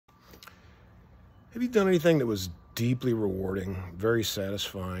Have you done anything that was deeply rewarding, very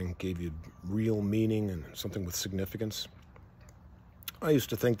satisfying, gave you real meaning and something with significance? I used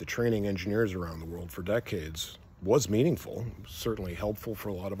to think that training engineers around the world for decades was meaningful, certainly helpful for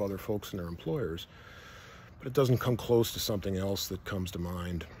a lot of other folks and their employers, but it doesn't come close to something else that comes to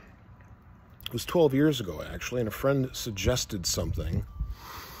mind. It was 12 years ago, actually, and a friend suggested something,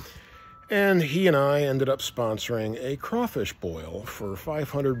 and he and I ended up sponsoring a crawfish boil for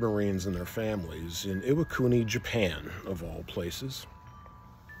 500 Marines and their families in Iwakuni, Japan, of all places.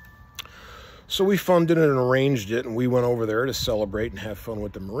 So we funded it and arranged it, and we went over there to celebrate and have fun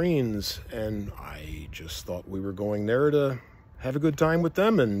with the Marines, and I just thought we were going there to have a good time with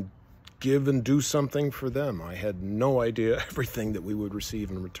them and give and do something for them. I had no idea everything that we would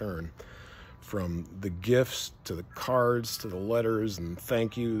receive in return, from the gifts to the cards to the letters and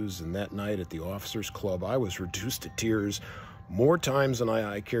thank yous. And that night at the Officers Club, I was reduced to tears more times than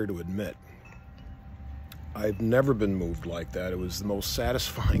I care to admit. I've never been moved like that. It was the most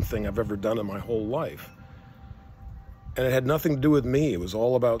satisfying thing I've ever done in my whole life. And it had nothing to do with me. It was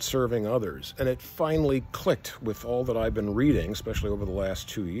all about serving others. And it finally clicked with all that I've been reading, especially over the last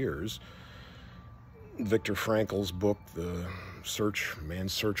 2 years. Viktor Frankl's book,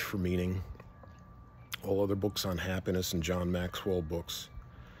 Man's Search for Meaning, all other books on happiness, and John Maxwell books.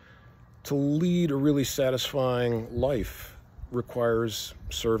 To lead a really satisfying life requires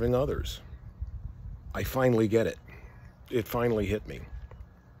serving others. I finally get it. It finally hit me.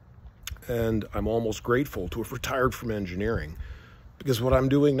 And I'm almost grateful to have retired from engineering, because what I'm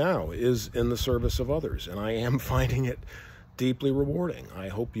doing now is in the service of others, and I am finding it deeply rewarding. I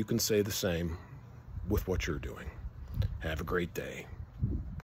hope you can say the same with what you're doing. Have a great day.